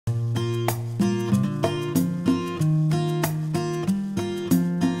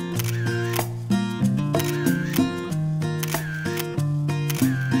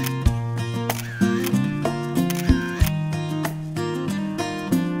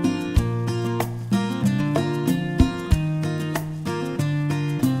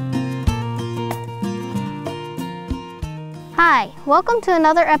Hi, welcome to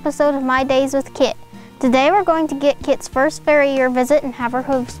another episode of My Days with Kit. Today we're going to get Kit's first farrier visit and have her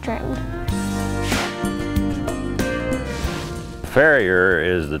hooves trimmed. Farrier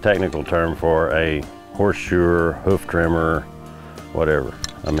is the technical term for a horseshoer, hoof trimmer, whatever.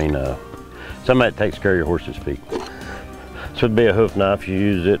 I mean, somebody that takes care of your horse's feet. This would be a hoof knife. You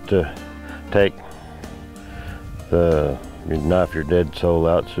use it to take you knife your dead sole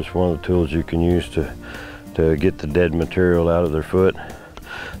out. It's just one of the tools you can use to get the dead material out of their foot.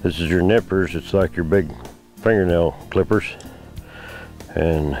 This is your nippers. It's like your big fingernail clippers.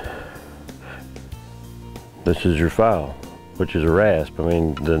 And this is your file, which is a rasp. I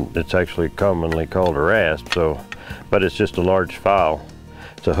mean, it's actually commonly called a rasp, but it's just a large file.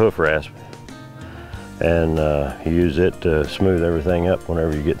 It's a hoof rasp. And you use it to smooth everything up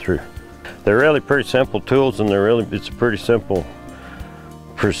whenever you get through. They're really pretty simple tools, and it's a pretty simple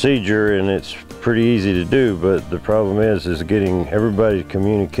procedure, and it's pretty easy to do, but the problem is getting everybody to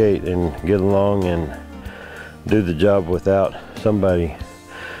communicate and get along and do the job without somebody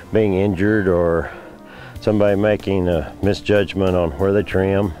being injured or somebody making a misjudgment on where they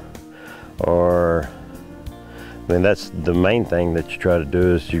trim. Or I mean, that's the main thing that you try to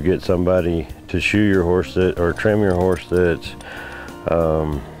do, is you get somebody to shoe your horse or trim your horse that's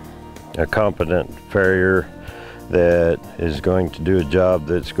a competent farrier that is going to do a job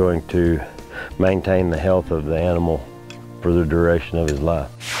that's going to maintain the health of the animal for the duration of his life.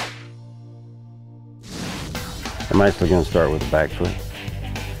 I'm actually going to start with the back foot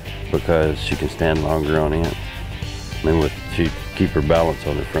because she can stand longer on it. I mean, she keep her balance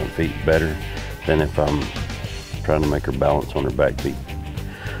on her front feet better than if I'm trying to make her balance on her back feet.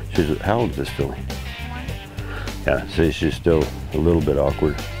 How old is this filly? Yeah, see, she's still a little bit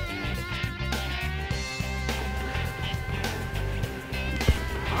awkward.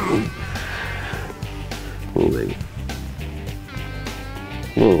 Oh, baby.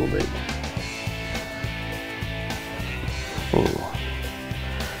 Oh, baby. Oh.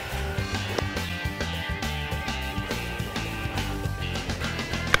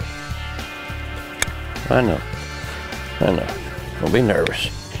 I know. Don't be nervous.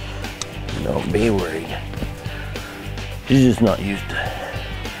 Don't be worried. She's just not used to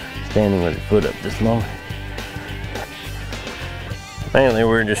standing with her foot up this long. Mainly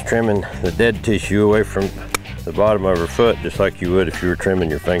we're just trimming the dead tissue away from the bottom of her foot, just like you would if you were trimming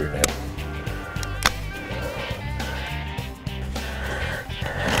your fingernail.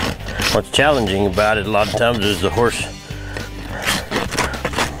 What's challenging about it a lot of times is the horse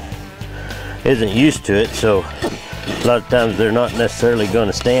isn't used to it, so a lot of times they're not necessarily going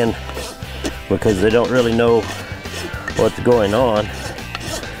to stand because they don't really know what's going on,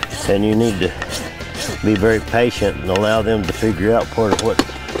 and you need to be very patient and allow them to figure out part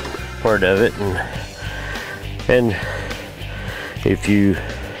of it. And if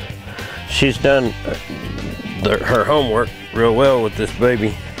she's done her homework real well with this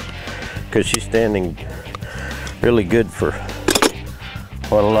baby, because she's standing really good for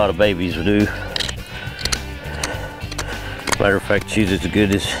what a lot of babies do. Matter of fact, she's as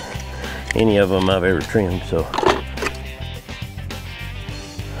good as any of them I've ever trimmed. So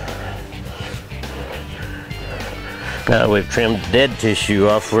now we've trimmed dead tissue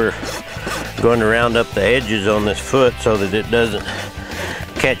off, we're going to round up the edges on this foot so that it doesn't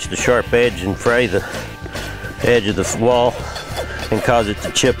catch the sharp edge and fray the edge of the wall and cause it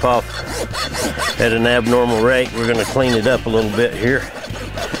to chip off at an abnormal rate. We're going to clean it up a little bit here,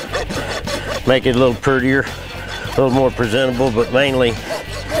 make it a little prettier, a little more presentable, but mainly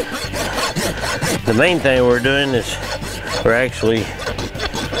the main thing we're doing is we're actually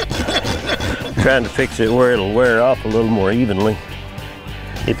trying to fix it where it'll wear off a little more evenly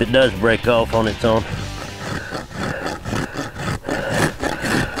if it does break off on its own.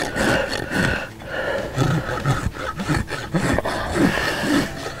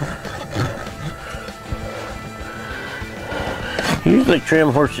 Usually trim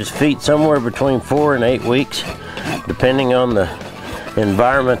horses' feet somewhere between 4 and 8 weeks, depending on the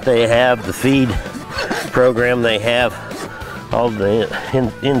environment they have, the feed program they have, all the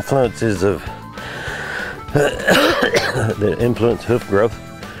influences of that influence hoof growth.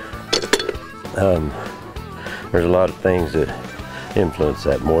 There's a lot of things that influence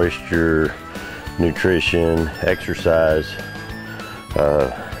that: moisture, nutrition, exercise.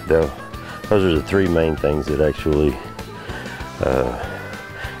 Those are the 3 main things that actually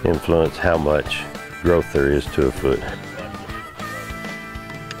influence how much growth there is to a foot.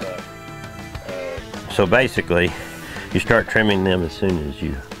 So basically, you start trimming them as soon as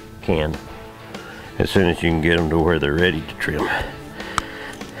you can. As soon as you can get them to where they're ready to trim.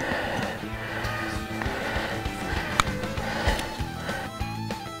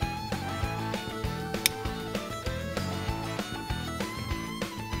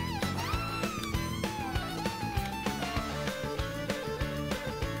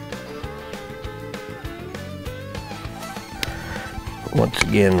 Once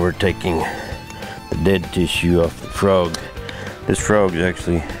again, we're taking the dead tissue off the frog. This frog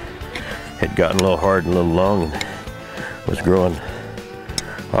actually had gotten a little hard and a little long and was growing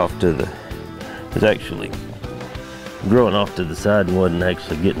off to the, side and wasn't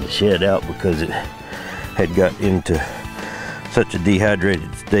actually getting the shed out because it had got into such a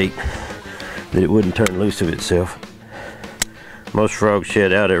dehydrated state that it wouldn't turn loose of itself. Most frogs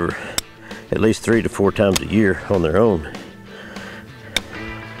shed out at least 3 to 4 times a year on their own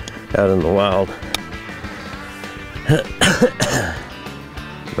out in the wild.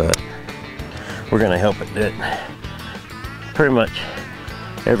 But we're going to help it do it pretty much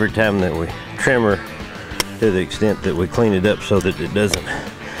every time that we trim her, to the extent that we clean it up so that it doesn't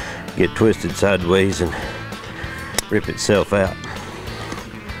get twisted sideways and rip itself out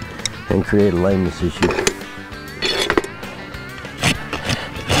and create a lameness issue.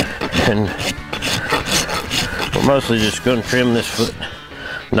 And we're mostly just going to trim this foot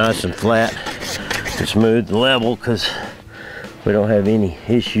nice and flat and smooth and level, because we don't have any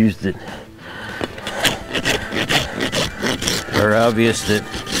issues that are obvious that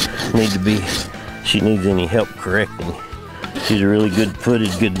she needs any help correcting. She's a really good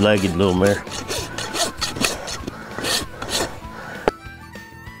footed, good legged little mare.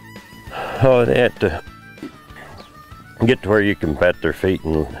 Oh, they have to get to where you can pat their feet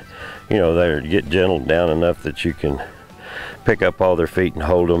and, you know, they get gentled down enough that you can pick up all their feet and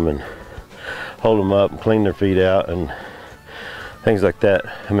hold them up and clean their feet out and things like that.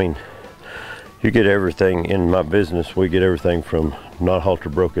 I mean, you get everything in my business. We get everything from not halter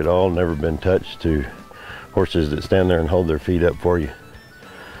broke at all, never been touched, to horses that stand there and hold their feet up for you.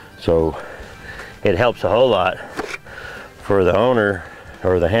 So it helps a whole lot for the owner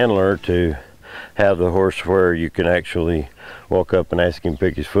or the handler to have the horse where you can actually walk up and ask him to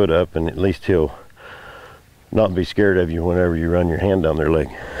pick his foot up, and at least he'll not be scared of you whenever you run your hand down their leg.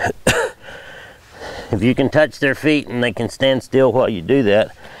 If you can touch their feet and they can stand still while you do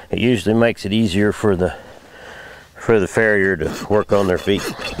that, it usually makes it easier for the farrier to work on their feet.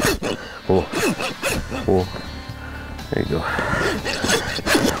 Whoa. Whoa. There you go.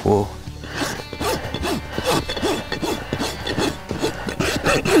 Whoa.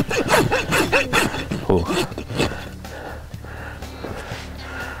 Whoa.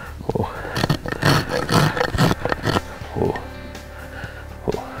 Whoa. Whoa.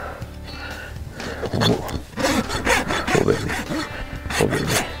 Whoa. Whoa. Whoa, baby. Whoa,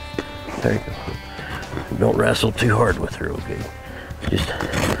 baby. There you go. Don't wrestle too hard with her, okay? Just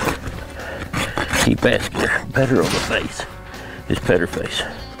keep asking her. Pet her on the face. Just pet her face.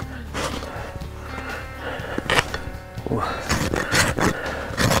 Whoa.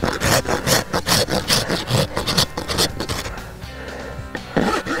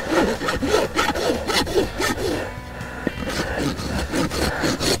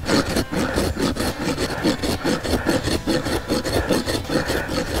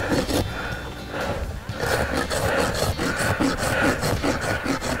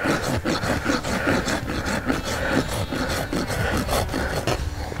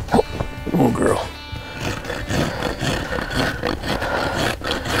 Oh, girl.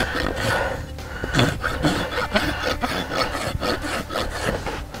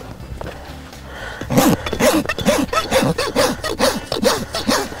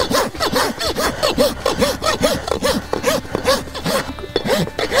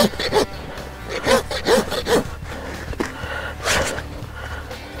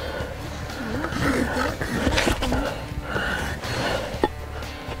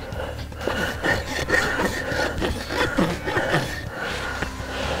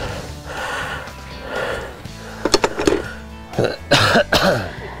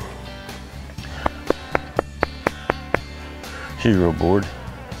 She's real bored.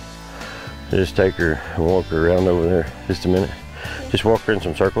 Just take her and walk her around over there just a minute. Just walk her in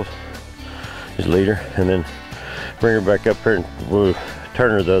some circles. Just lead her and then bring her back up here and we'll turn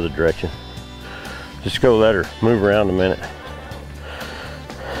her the other direction. Just go let her move around a minute.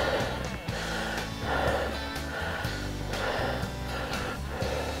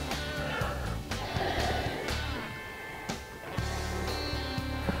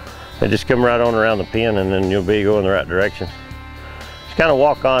 And just come right on around the pen and then you'll be going the right direction. Just kind of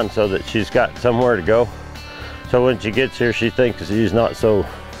walk on so that she's got somewhere to go. So when she gets here, she thinks she's not so,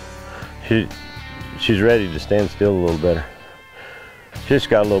 she's ready to stand still a little better. She just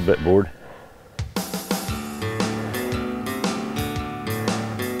got a little bit bored.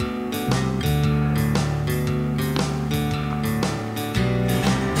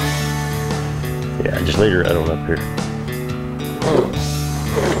 Yeah, just lead her right on up here.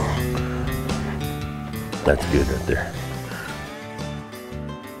 That's good right there.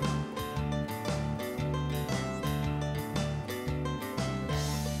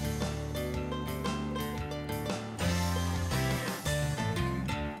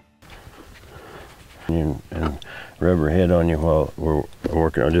 and rub her head on you while we're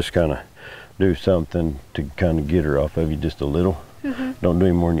working, or just kind of do something to kind of get her off of you just a little. Don't do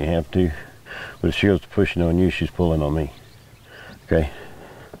any more than you have to. But if she goes to pushing on you, she's pulling on me. Okay?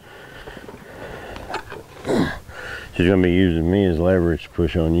 She's going to be using me as leverage to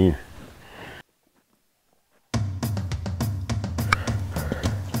push on you.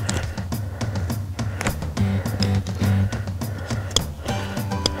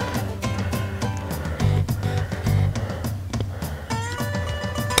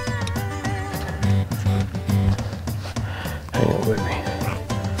 Hang on with me.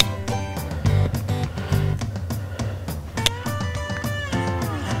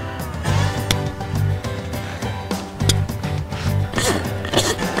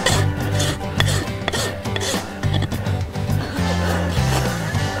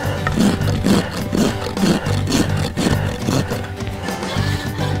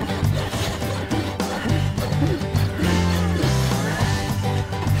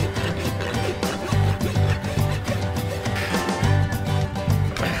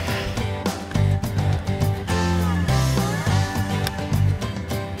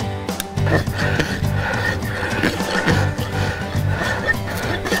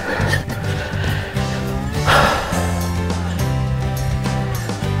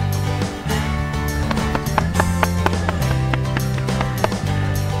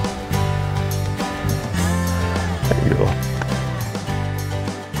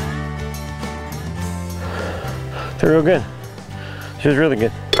 They're real good. She was really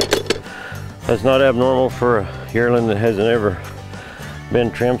good. That's not abnormal for a yearling that hasn't ever been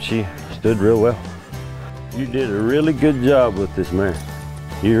trimmed. She stood real well. You did a really good job with this mare.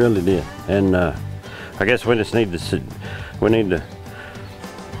 You really did. And I guess we just need to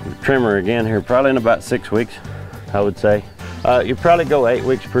trim her again here, probably in about 6 weeks, I would say. You probably go 8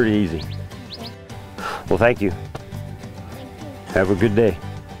 weeks pretty easy. Well, thank you. Have a good day.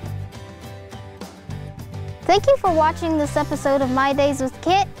 Thank you for watching this episode of My Days with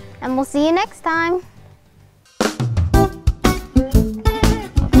Kit, and we'll see you next time.